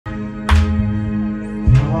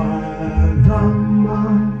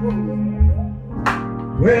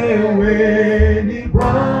wewe ni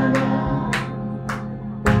Bwana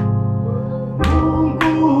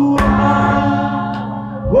Mungu wa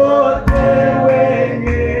wote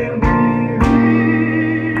wenye mwili.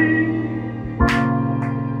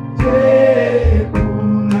 Je,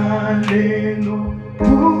 kuna neno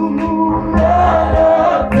gumu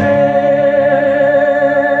lolote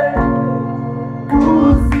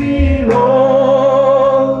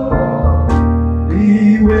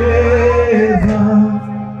usiloliweza?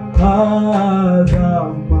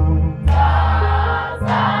 Tazama.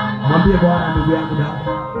 Mwambie Bwana, ndugu yangu dada,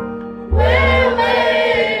 wewe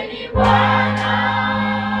ni Bwana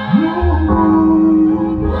Mungu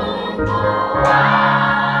wa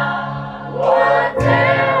wote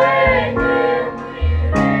wenye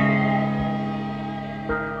mwili.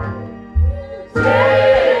 Je,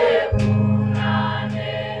 kuna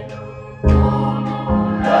neno gumu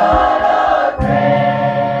lolote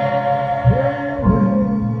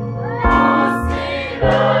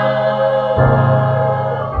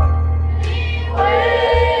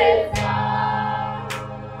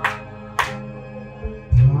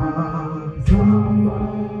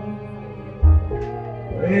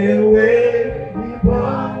wewe ni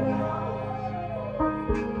Bwana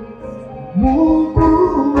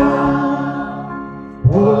Mungu wa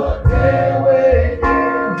wote wenye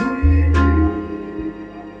mwili.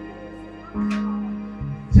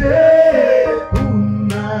 Je,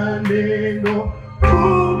 kuna neno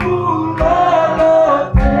gumu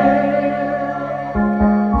lolote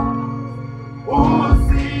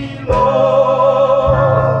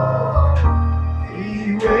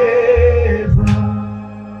usiloliweza?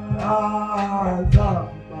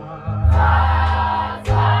 Tazama.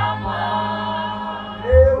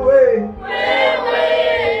 Wewe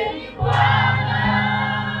ni Bwana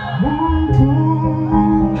Mungu wa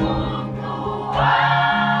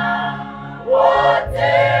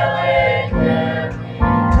wote wenye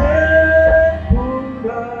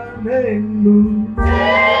kuna neno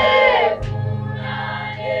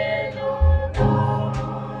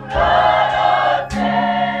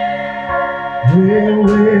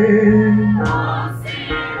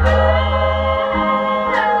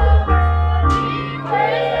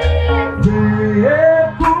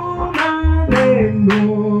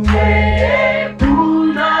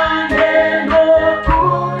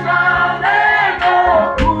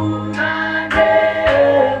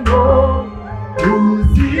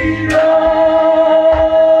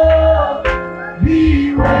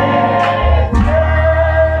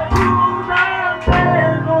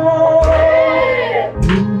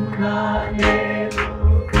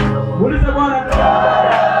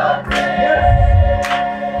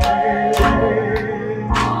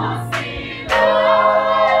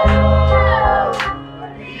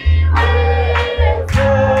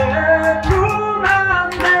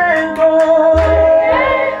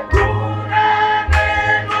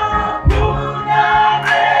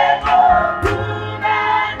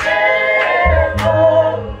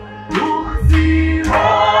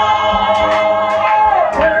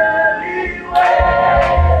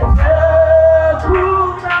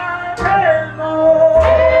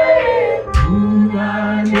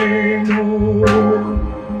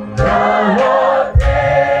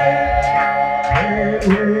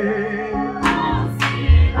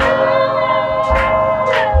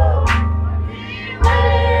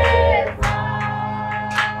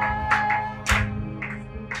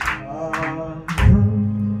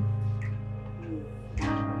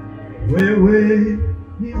wewe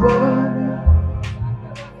ni Bwana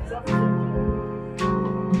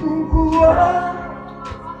Mungu wa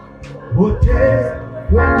wote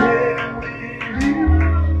wenye mwili.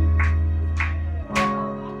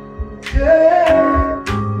 Je,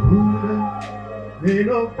 kuna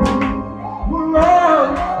neno gumu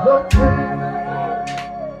lolote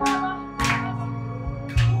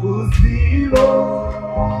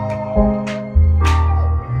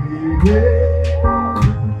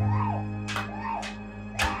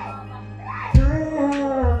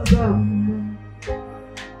usiloliweza?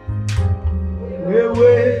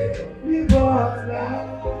 Wewe ni Bwana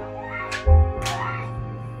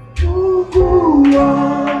Mungu wa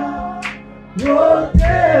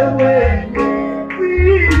wote wenye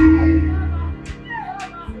mwili.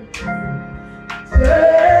 Je,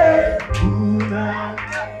 kuna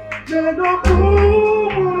neno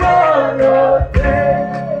gumu lolote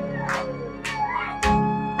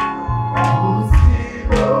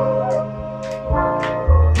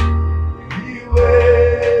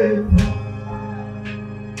usiloliweza?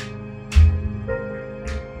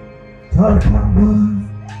 Tazama.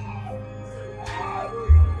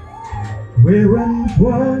 wewe ni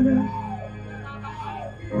Bwana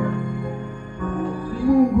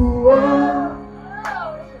Mungu wa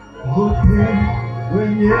wote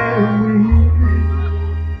wenye mwili.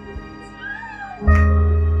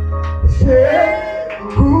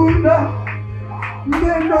 Kuna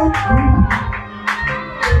neno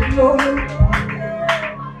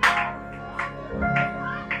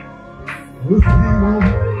usimo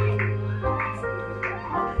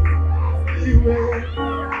iwe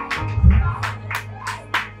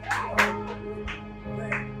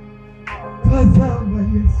tazama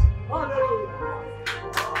Yesu,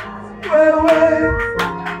 wewe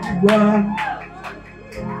Bwana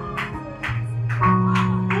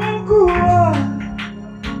Mungu wa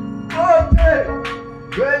wote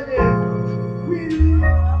wenye mwili.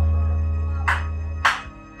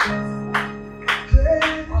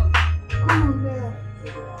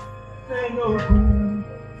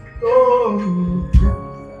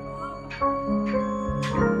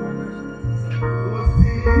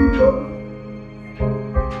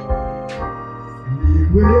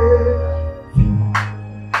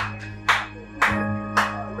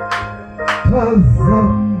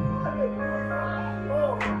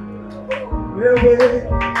 Wewe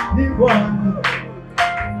ni Bwana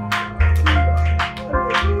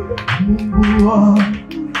Mungu wa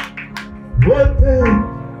wote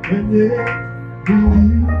wenye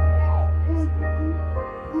mwili.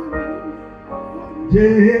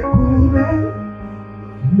 Je, kuna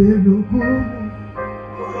neno gumu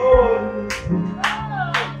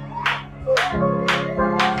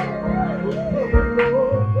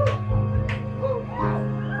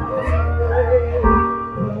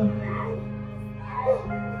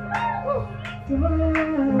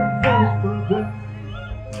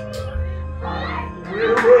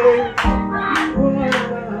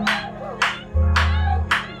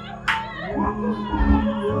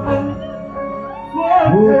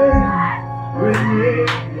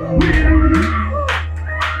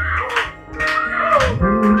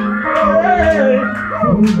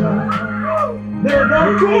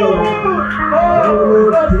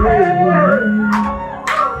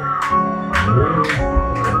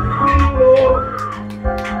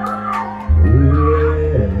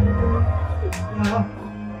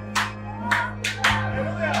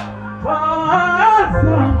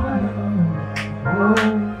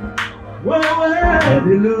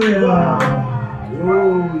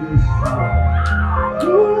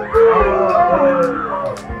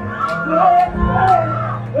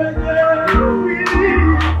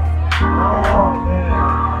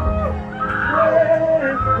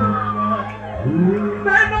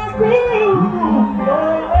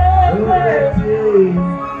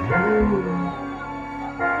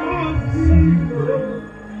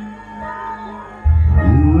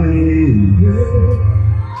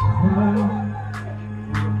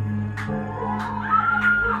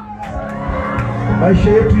maisha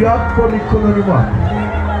yetu yako mikononi mwako.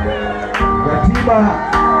 Ratiba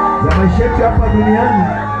za maisha yetu hapa duniani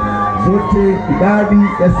zote, idadi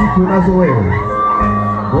ya siku unazo wewe,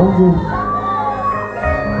 Mungu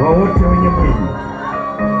wa wote wenye mwili.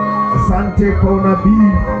 Asante kwa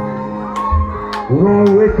unabii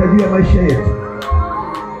unaoweka juu ya maisha yetu,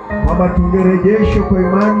 kwamba tungerejeshwa kwa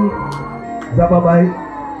imani za baba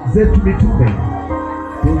zetu mitume,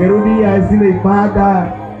 tungerudia zile ibada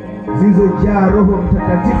zilizojaa Roho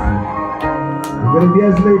Mtakatifu,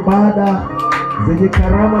 tungerudia zile ibada zenye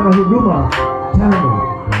karama na huduma tano.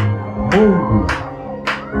 Mungu,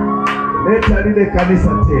 leta lile kanisa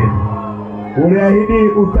tena. Uliahidi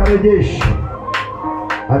utarejesha,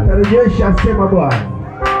 atarejesha, asema Bwana.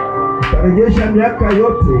 Utarejesha miaka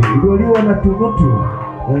yote iliyoliwa na tunutu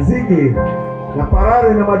na nzige na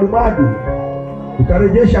parare na madumadu.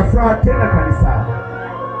 Utarejesha furaha tena kanisani.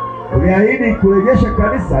 Uliahidi kurejesha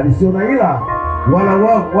kanisa lisio na ila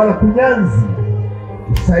wala kunyanzi.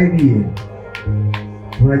 Usaidie.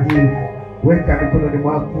 Tunajiweka mikononi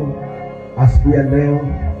mwako asubuhi ya leo,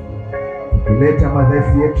 tukileta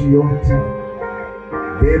madhaifu yetu yote.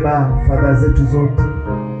 Beba fadhaa zetu zote,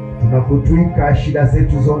 tunakutwika shida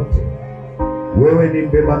zetu zote. Wewe ni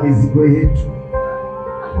mbeba mizigo yetu.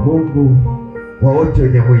 Mungu wa wote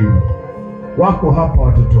wenye mwili, wako hapa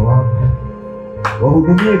watoto wako,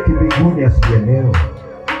 wahudumie kimbinguni asubuhi ya leo.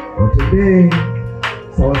 Watendee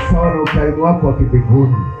sawasawa na ukarimu wako wa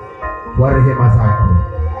kimbinguni kwa rehema zako.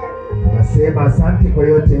 Tunasema asante kwa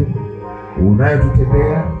yote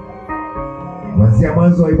unayotutendea, kuanzia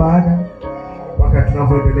mwanzo wa ibada mpaka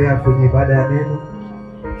tunavyoendelea kwenye ibada ya neno.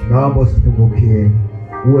 Tunaomba usitupungukie,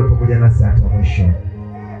 uwe pamoja nasi hata mwisho.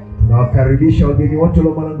 Tunawakaribisha wageni wote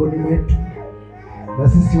walio malangoni mwetu, na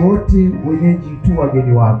sisi wote wenyeji tu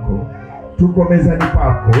wageni wako. tuko mezani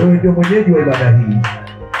pako. Wewe ndio mwenyeji wa ibada hii.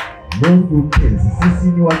 Mungu mpenzi,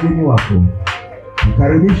 sisi ni wageni wako.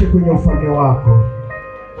 Tukaribishe kwenye ufalme wako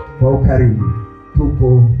kwa ukarimu.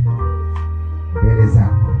 Tuko mbele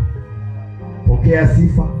zako. Pokea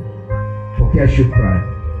sifa, pokea shukrani,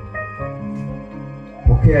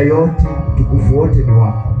 pokea yote. Utukufu wote ni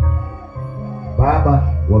wako Baba.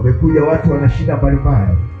 Wamekuja watu wana shida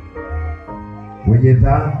mbalimbali, wenye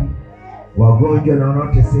dhambi, wagonjwa na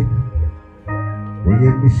wanaoteseka, wenye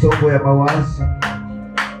misongo ya mawazo,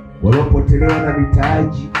 waliopotelewa na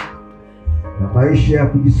mitaji na maisha ya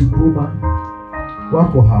kujisukuma.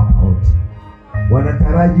 Wako hapa wote,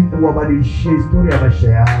 wanataraji kuwabadilishia historia ya maisha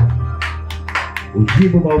yao.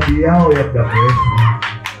 Ujibu maombi yao ya muda mrefu,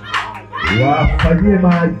 wafanyie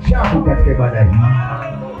maajabu katika ibada hii.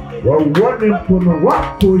 Wauone mkono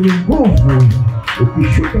wako wenye nguvu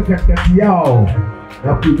ukishuka katikati yao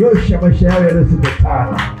na kunyosha maisha yao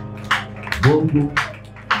yaliyosokotana. Mungu,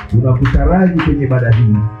 tunakutaraji kwenye ibada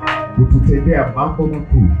hii kututendea mambo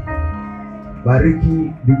makuu.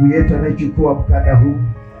 Bariki ndugu yetu anayechukua mkanda huu.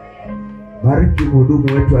 Bariki mhudumu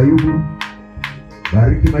wetu Ayubu.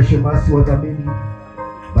 Bariki mashemasi wadhamini.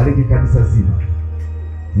 Bariki kanisa zima.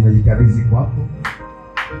 Tunajikabidhi kwako.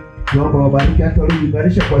 Tuomba wabariki hata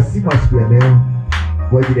waliojiunganisha kwa simu siku ya leo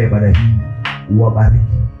kwa ajili ya ibada hii.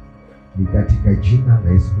 Uwabariki. Ni katika jina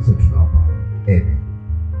la Yesu Kristo tunaomba. Amen.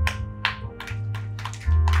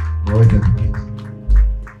 Naweza kuketi.